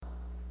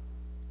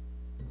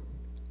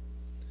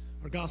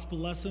Our gospel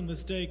lesson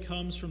this day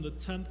comes from the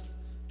 10th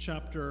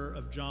chapter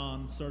of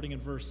John, starting in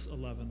verse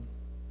 11.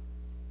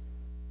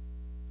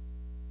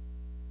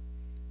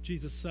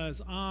 Jesus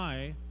says,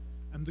 "I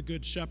am the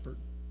good shepherd.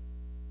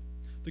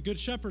 The good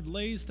shepherd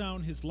lays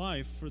down his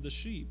life for the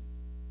sheep.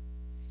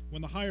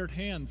 When the hired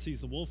hand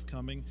sees the wolf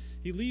coming,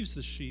 he leaves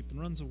the sheep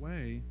and runs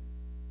away.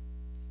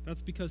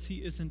 That's because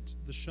he isn't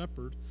the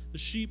shepherd. The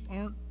sheep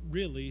aren't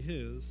really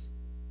his.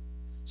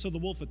 So the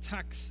wolf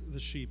attacks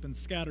the sheep and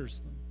scatters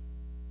them.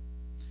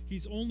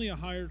 He's only a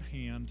hired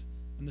hand,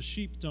 and the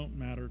sheep don't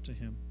matter to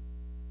him.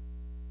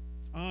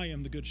 I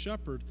am the good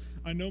shepherd.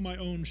 I know my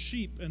own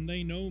sheep, and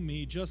they know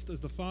me, just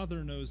as the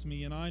Father knows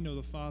me, and I know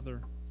the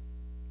Father.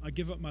 I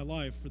give up my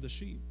life for the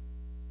sheep.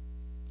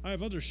 I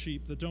have other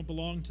sheep that don't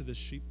belong to this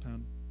sheep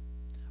pen.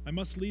 I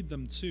must lead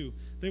them too.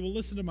 They will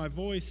listen to my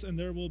voice, and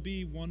there will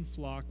be one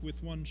flock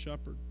with one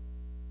shepherd.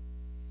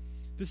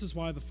 This is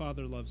why the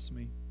Father loves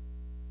me.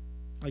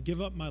 I give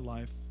up my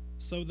life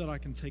so that I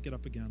can take it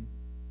up again.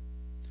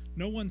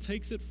 No one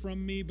takes it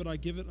from me, but I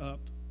give it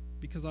up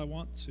because I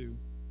want to.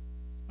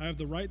 I have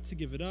the right to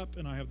give it up,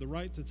 and I have the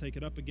right to take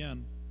it up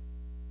again.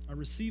 I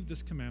received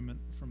this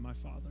commandment from my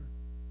Father."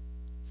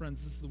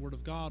 Friends, this is the word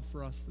of God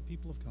for us, the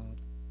people of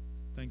God.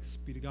 Thanks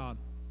be to God.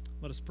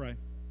 Let us pray.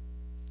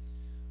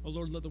 O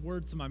Lord, let the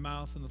words of my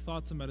mouth and the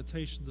thoughts and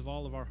meditations of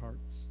all of our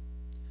hearts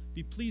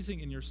be pleasing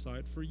in your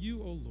sight, for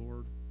you, O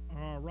Lord,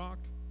 are our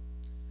rock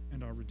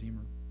and our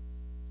Redeemer.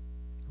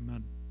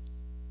 Amen.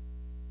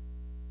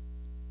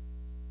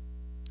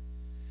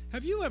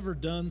 Have you ever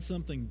done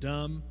something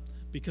dumb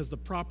because the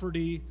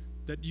property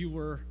that you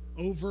were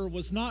over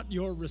was not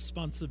your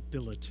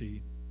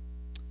responsibility?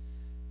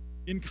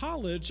 In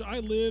college, I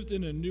lived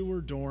in a newer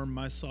dorm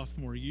my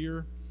sophomore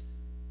year.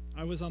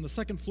 I was on the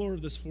second floor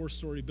of this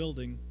 4-story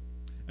building,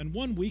 and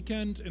one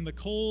weekend in the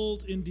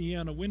cold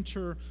Indiana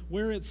winter,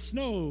 where it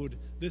snowed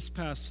this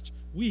past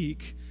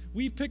week,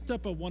 we picked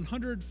up a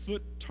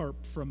 100-foot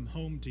tarp from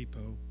Home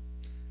Depot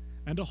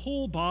and a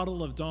whole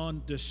bottle of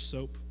Dawn dish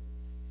soap.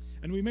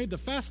 And we made the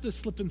fastest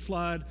slip and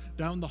slide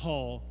down the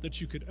hall that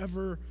you could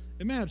ever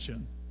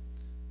imagine.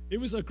 It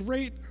was a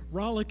great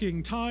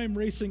rollicking time,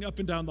 racing up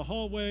and down the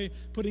hallway,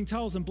 putting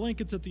towels and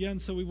blankets at the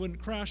end so we wouldn't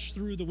crash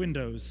through the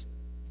windows.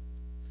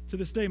 To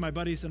this day, my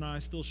buddies and I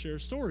still share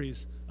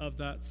stories of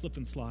that slip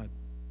and slide.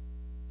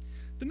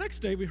 The next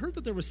day, we heard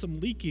that there was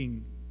some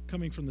leaking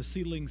coming from the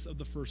ceilings of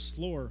the first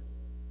floor.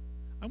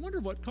 I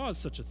wondered what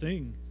caused such a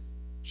thing.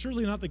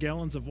 Surely not the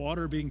gallons of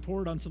water being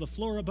poured onto the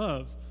floor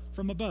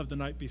from above the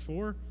night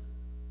before.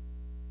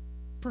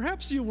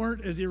 Perhaps you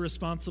weren't as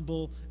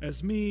irresponsible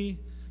as me,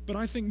 but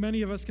I think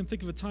many of us can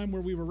think of a time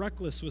where we were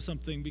reckless with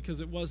something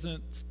because it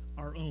wasn't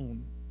our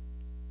own.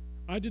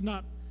 I did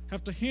not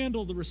have to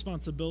handle the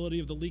responsibility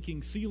of the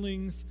leaking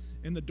ceilings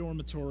in the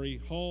dormitory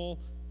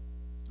hall.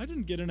 I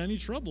didn't get in any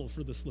trouble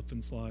for the slip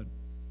and slide.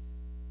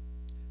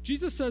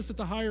 Jesus says that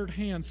the hired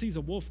hand sees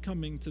a wolf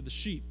coming to the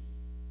sheep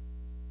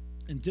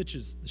and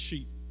ditches the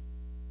sheep.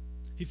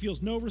 He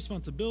feels no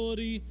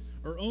responsibility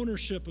or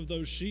ownership of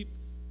those sheep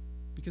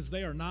because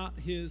they are not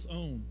his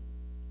own.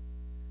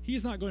 He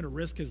is not going to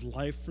risk his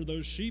life for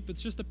those sheep.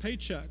 It's just a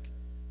paycheck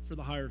for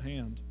the hired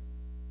hand.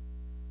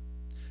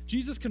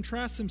 Jesus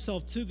contrasts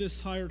himself to this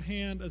hired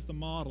hand as the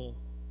model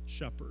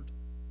shepherd,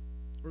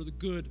 or the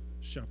good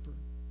shepherd.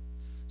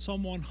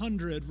 Psalm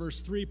 100, verse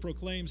 3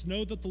 proclaims,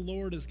 "Know that the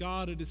Lord is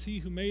God. It is he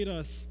who made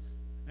us,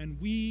 and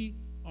we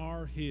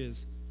are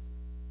his.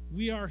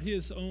 We are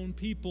his own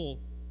people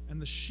and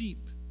the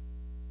sheep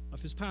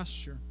of his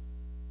pasture."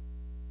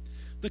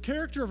 The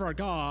character of our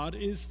God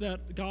is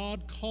that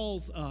God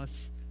calls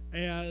us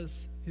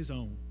as his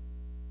own.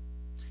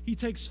 He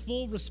takes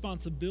full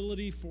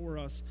responsibility for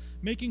us,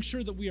 making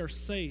sure that we are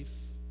safe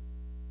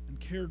and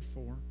cared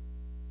for.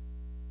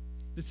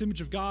 This image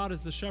of God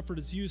as the shepherd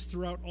is used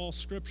throughout all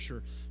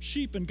Scripture.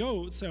 Sheep and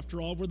goats, after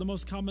all, were the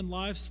most common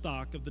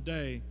livestock of the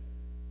day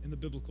in the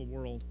biblical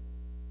world.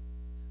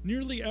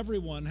 Nearly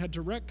everyone had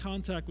direct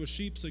contact with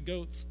sheep and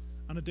goats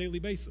on a daily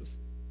basis.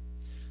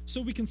 So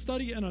we can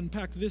study and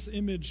unpack this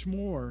image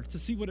more to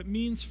see what it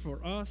means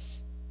for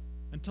us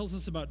and tells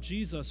us about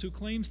Jesus, who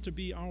claims to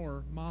be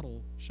our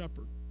model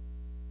shepherd.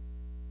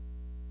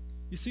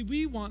 You see,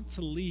 we want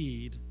to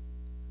lead,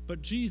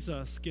 but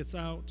Jesus gets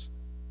out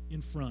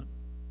in front.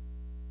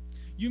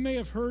 You may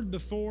have heard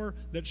before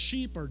that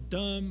sheep are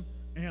dumb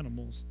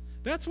animals.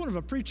 That's one of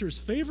a preacher's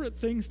favorite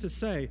things to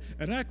say,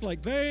 and act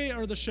like they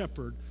are the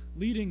shepherd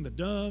leading the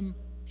dumb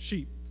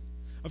sheep.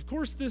 Of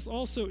course, this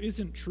also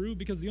isn't true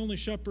because the only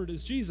shepherd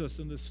is Jesus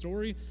in this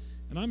story,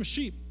 and I'm a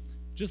sheep,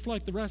 just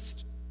like the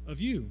rest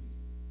of you.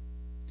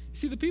 You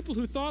see, the people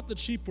who thought that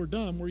sheep were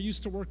dumb were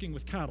used to working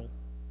with cattle.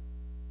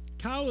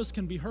 Cows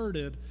can be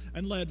herded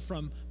and led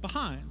from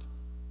behind.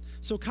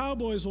 So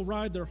cowboys will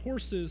ride their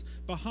horses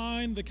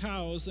behind the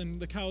cows, and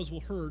the cows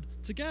will herd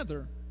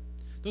together.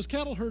 Those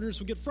cattle herders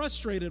would get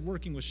frustrated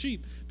working with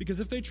sheep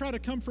because if they try to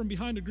come from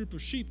behind a group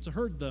of sheep to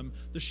herd them,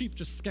 the sheep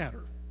just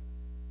scatter.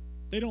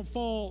 They don't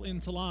fall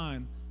into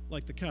line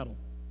like the cattle.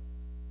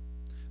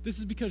 This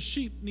is because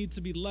sheep need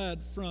to be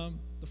led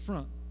from the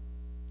front.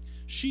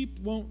 Sheep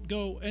won't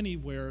go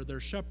anywhere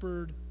their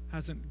shepherd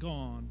hasn't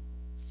gone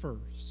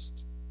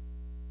first.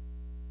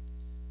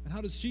 And how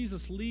does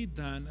Jesus lead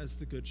then as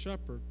the Good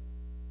Shepherd?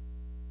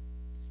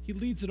 He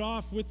leads it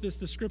off with this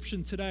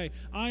description today.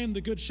 I am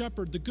the Good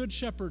Shepherd. The Good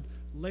Shepherd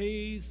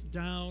lays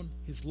down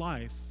his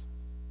life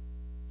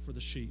for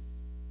the sheep.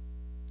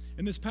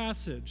 In this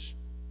passage,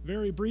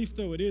 very brief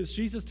though it is,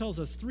 Jesus tells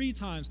us 3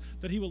 times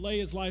that he will lay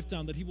his life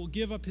down, that he will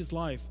give up his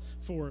life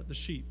for the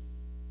sheep.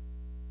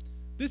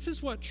 This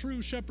is what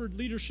true shepherd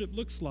leadership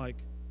looks like,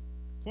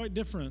 quite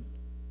different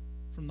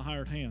from the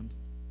hired hand.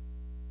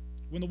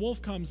 When the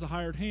wolf comes, the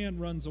hired hand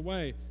runs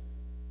away.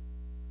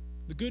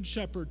 The Good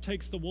Shepherd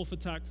takes the wolf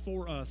attack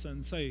for us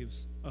and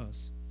saves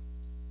us.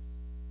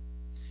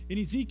 In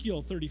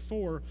Ezekiel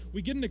 34,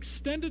 we get an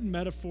extended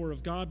metaphor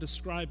of God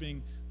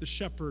describing the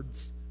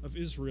shepherds of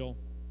Israel.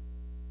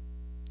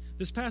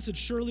 This passage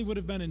surely would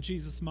have been in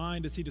Jesus'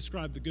 mind as he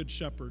described the Good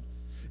Shepherd.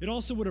 It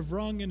also would have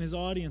rung in his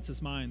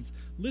audience's minds.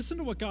 Listen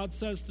to what God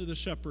says to the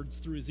shepherds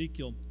through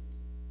Ezekiel.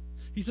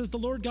 He says, the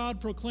Lord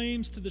God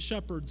proclaims to the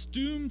shepherds,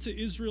 doom to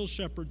Israel's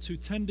shepherds who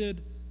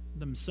tended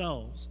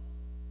themselves.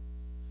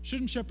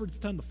 Shouldn't shepherds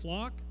tend the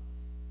flock?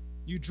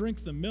 You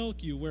drink the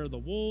milk, you wear the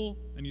wool,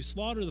 and you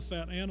slaughter the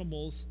fat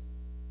animals,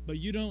 but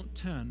you don't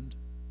tend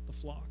the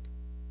flock.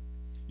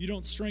 You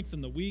don't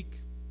strengthen the weak,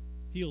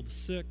 heal the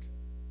sick,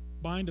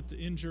 bind up the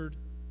injured,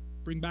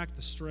 bring back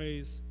the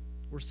strays,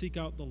 or seek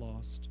out the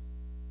lost.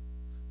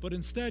 But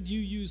instead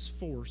you use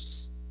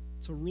force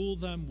to rule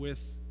them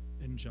with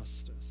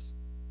injustice.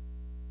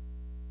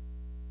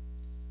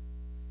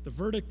 The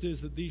verdict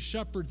is that these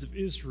shepherds of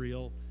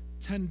Israel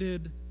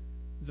tended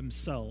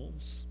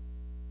themselves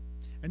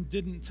and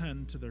didn't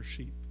tend to their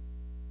sheep.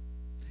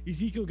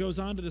 Ezekiel goes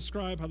on to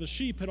describe how the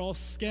sheep had all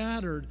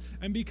scattered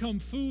and become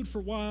food for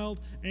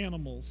wild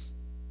animals,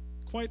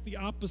 quite the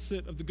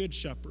opposite of the Good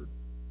Shepherd,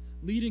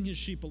 leading his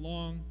sheep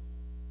along,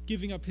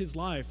 giving up his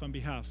life on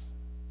behalf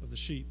of the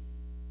sheep.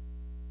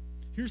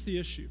 Here's the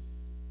issue.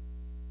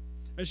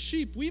 As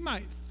sheep, we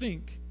might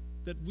think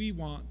that we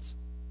want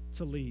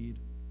to lead,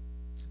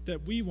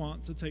 that we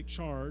want to take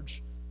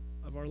charge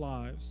of our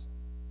lives.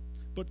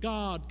 But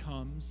God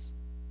comes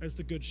as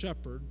the Good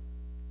Shepherd,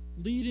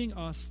 leading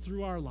us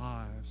through our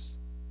lives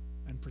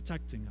and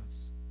protecting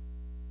us.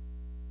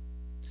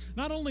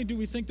 Not only do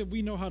we think that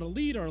we know how to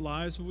lead our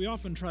lives, but we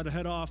often try to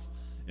head off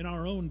in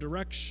our own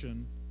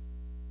direction,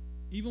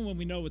 even when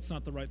we know it's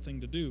not the right thing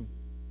to do.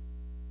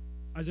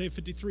 Isaiah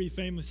 53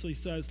 famously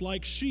says,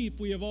 like sheep,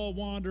 we have all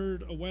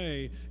wandered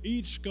away,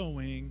 each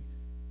going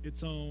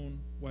its own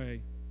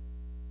way.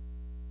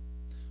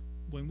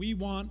 When we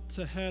want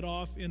to head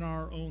off in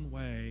our own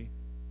way,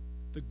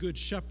 the Good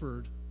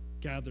Shepherd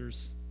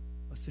gathers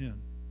us in.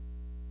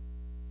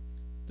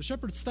 The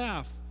shepherd's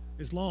staff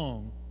is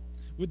long,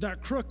 with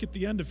that crook at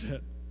the end of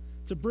it,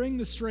 to bring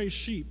the stray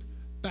sheep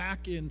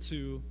back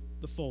into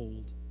the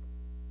fold.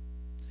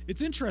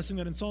 It's interesting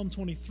that in Psalm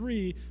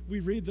 23, we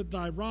read that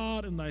thy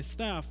rod and thy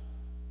staff,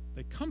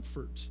 they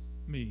comfort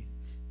me.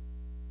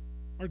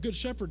 Our Good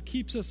Shepherd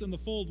keeps us in the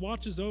fold,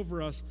 watches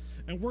over us,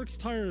 and works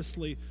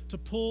tirelessly to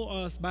pull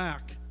us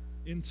back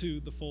into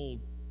the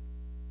fold.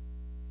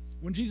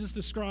 When Jesus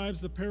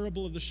describes the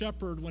parable of the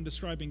shepherd when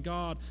describing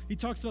God, he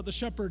talks about the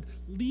shepherd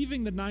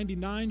leaving the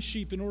 99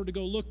 sheep in order to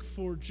go look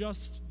for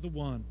just the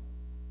one.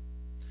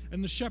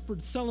 And the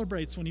shepherd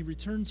celebrates when he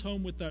returns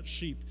home with that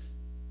sheep.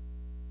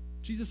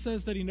 Jesus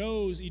says that he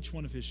knows each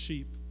one of his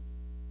sheep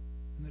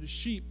and that his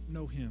sheep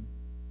know him.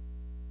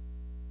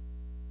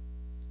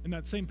 In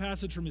that same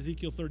passage from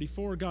Ezekiel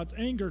 34, God's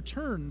anger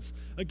turns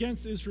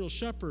against Israel's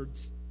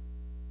shepherds,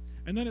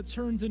 and then it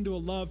turns into a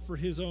love for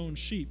his own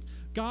sheep.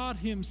 God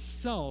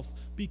himself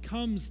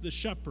becomes the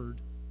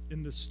shepherd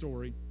in this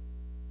story.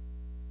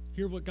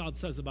 Hear what God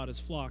says about his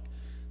flock.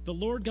 The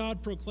Lord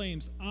God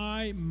proclaims,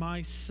 I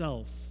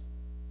myself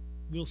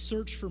will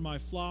search for my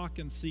flock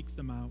and seek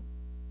them out.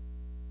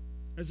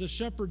 As a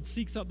shepherd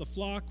seeks out the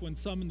flock when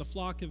some in the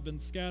flock have been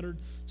scattered,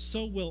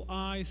 so will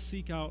I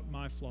seek out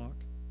my flock.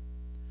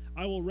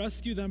 I will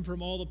rescue them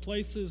from all the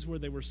places where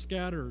they were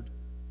scattered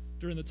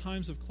during the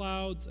times of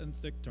clouds and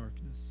thick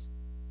darkness.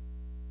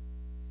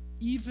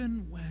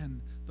 Even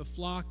when the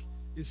flock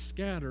is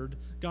scattered,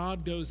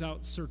 God goes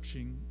out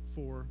searching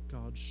for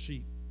God's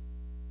sheep.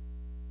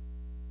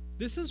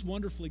 This is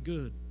wonderfully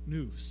good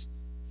news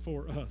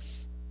for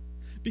us.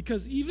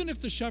 Because even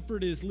if the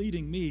shepherd is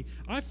leading me,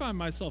 I find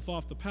myself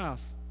off the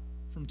path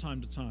from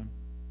time to time.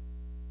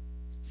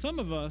 Some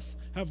of us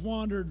have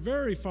wandered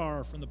very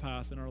far from the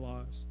path in our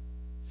lives.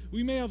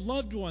 We may have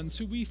loved ones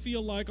who we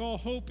feel like all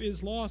hope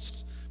is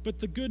lost,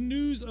 but the good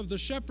news of the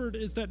shepherd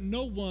is that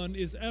no one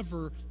is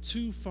ever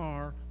too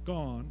far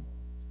gone.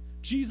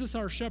 Jesus,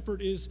 our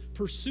shepherd, is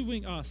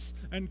pursuing us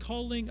and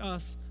calling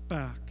us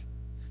back.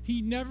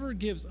 He never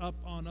gives up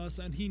on us,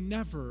 and he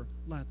never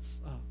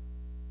lets up.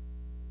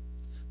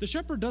 The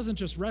shepherd doesn't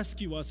just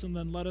rescue us and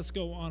then let us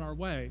go on our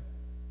way.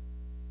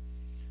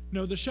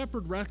 No, the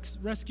shepherd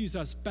rescues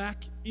us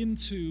back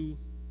into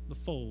the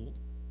fold.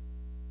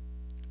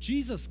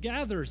 Jesus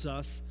gathers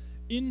us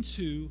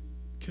into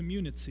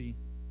community.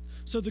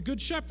 So the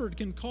good shepherd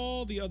can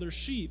call the other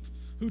sheep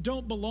who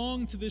don't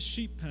belong to this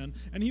sheep pen,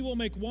 and he will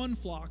make one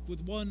flock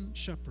with one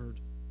shepherd.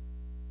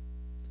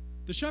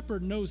 The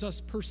shepherd knows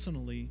us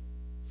personally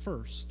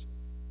first.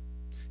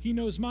 He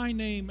knows my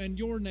name and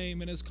your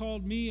name and has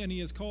called me and he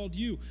has called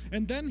you.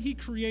 And then he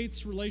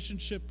creates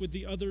relationship with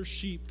the other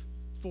sheep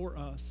for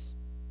us.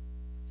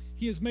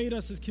 He has made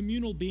us as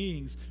communal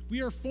beings.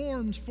 We are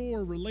formed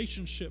for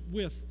relationship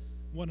with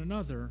one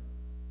another.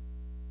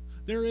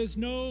 There is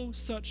no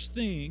such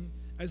thing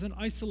as an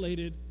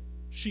isolated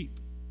sheep.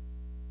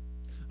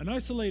 An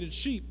isolated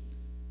sheep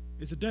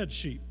is a dead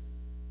sheep.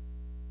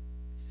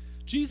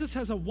 Jesus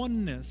has a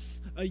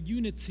oneness, a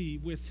unity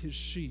with his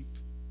sheep.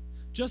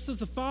 Just as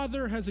the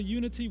Father has a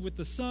unity with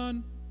the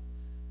Son,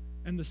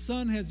 and the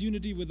Son has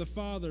unity with the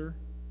Father,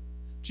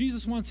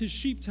 Jesus wants his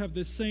sheep to have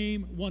this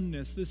same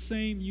oneness, this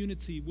same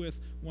unity with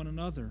one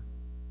another.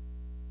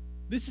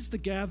 This is the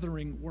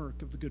gathering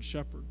work of the Good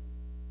Shepherd.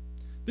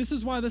 This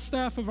is why the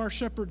staff of our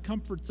shepherd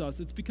comforts us.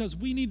 It's because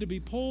we need to be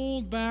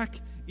pulled back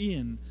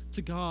in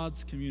to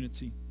God's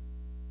community.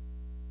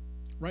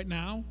 Right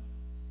now,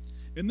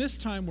 in this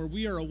time where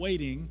we are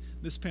awaiting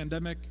this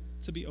pandemic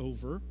to be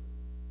over,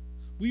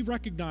 we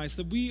recognize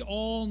that we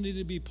all need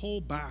to be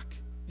pulled back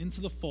into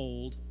the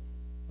fold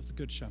of the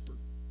Good Shepherd.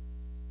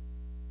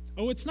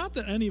 Oh, it's not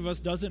that any of us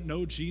doesn't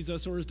know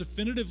Jesus or is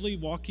definitively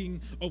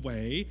walking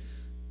away,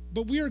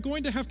 but we are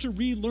going to have to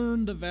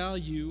relearn the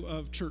value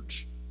of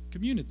church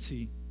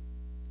community.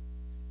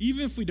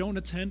 Even if we don't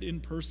attend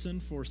in person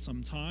for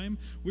some time,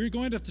 we're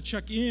going to have to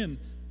check in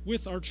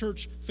with our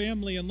church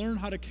family and learn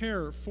how to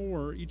care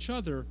for each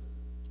other.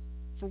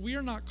 For we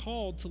are not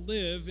called to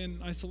live in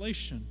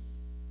isolation.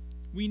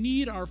 We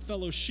need our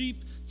fellow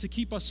sheep to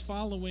keep us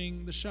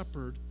following the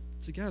shepherd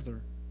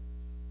together.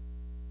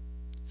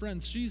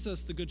 Friends,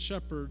 Jesus, the Good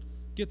Shepherd,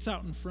 gets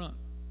out in front,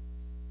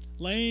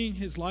 laying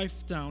his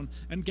life down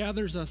and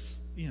gathers us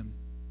in.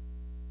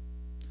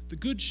 The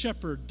Good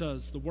Shepherd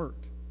does the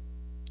work.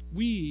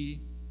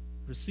 We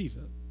receive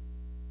it.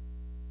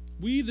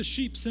 We, the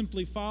sheep,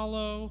 simply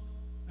follow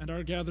and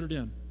are gathered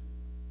in.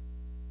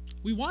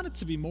 We want it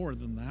to be more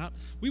than that.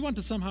 We want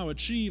to somehow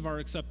achieve our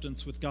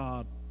acceptance with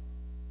God.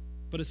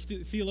 But as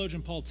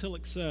theologian Paul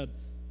Tillich said,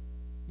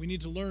 we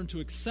need to learn to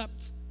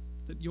accept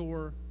that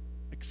you're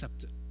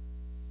accepted.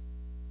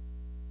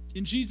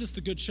 In Jesus,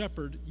 the Good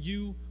Shepherd,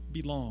 you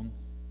belong.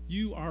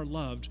 You are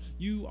loved.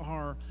 You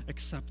are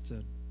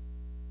accepted.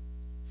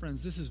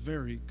 Friends, this is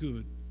very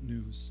good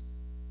news.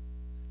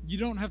 You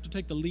don't have to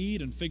take the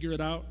lead and figure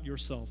it out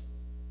yourself.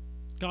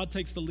 God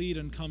takes the lead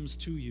and comes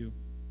to you.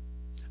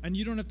 And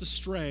you don't have to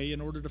stray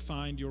in order to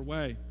find your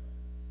way.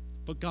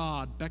 But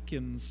God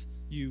beckons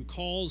you,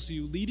 calls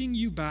you, leading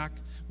you back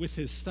with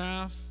his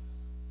staff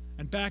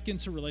and back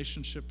into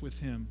relationship with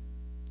him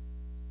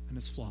and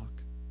his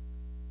flock.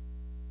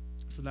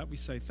 For that we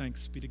say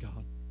thanks be to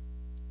God.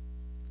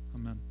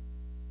 Amen.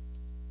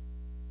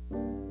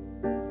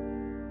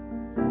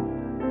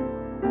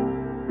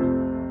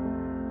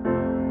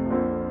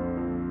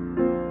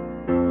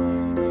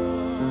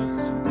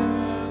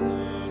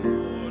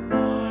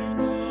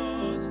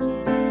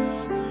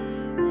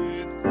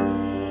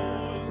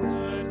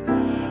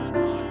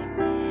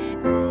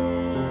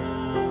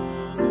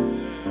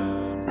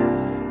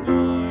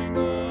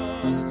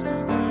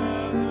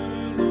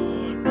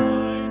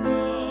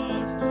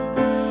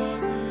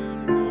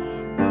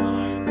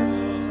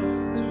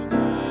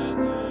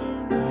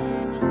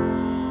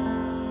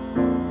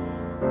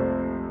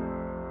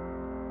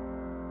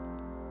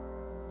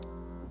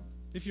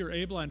 If you're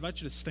able, I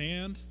invite you to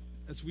stand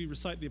as we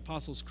recite the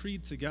Apostles'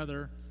 Creed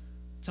together,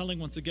 telling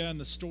once again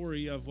the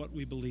story of what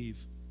we believe.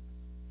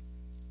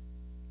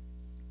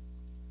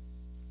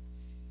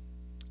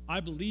 I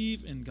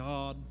believe in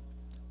God,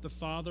 the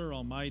Father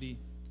Almighty,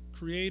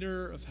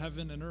 creator of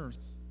heaven and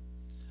earth.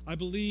 I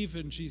believe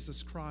in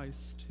Jesus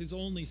Christ, his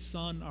only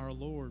Son, our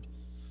Lord,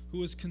 who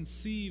was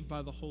conceived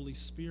by the Holy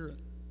Spirit,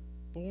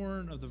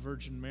 born of the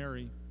Virgin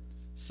Mary,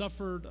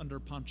 suffered under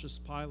Pontius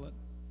Pilate,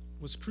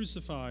 was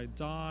crucified,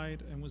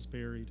 died, and was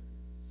buried.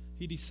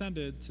 He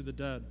descended to the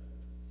dead.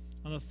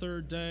 On the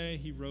third day,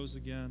 he rose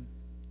again.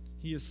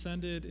 He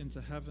ascended into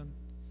heaven,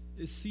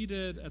 is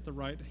seated at the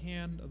right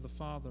hand of the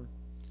Father,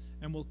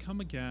 and will come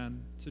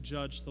again to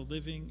judge the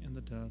living and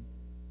the dead.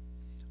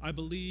 I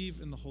believe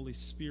in the Holy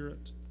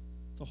Spirit,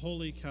 the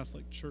Holy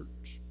Catholic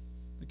Church,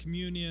 the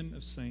communion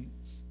of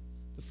saints,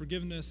 the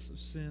forgiveness of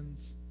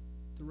sins,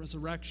 the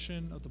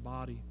resurrection of the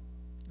body,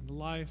 and the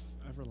life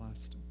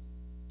everlasting.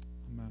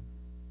 Amen.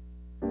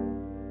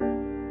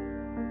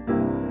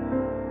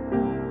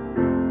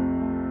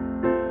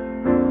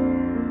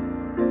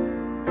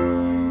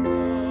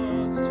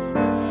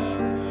 Together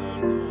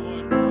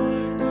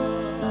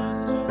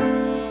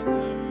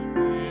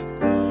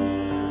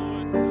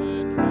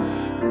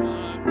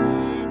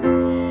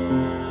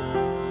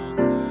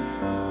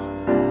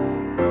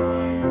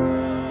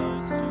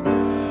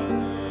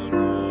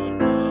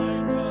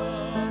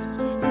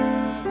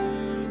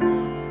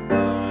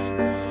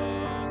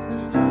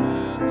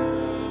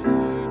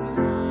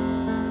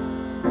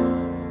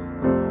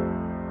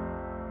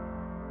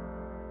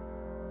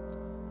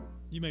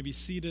You may be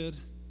seated.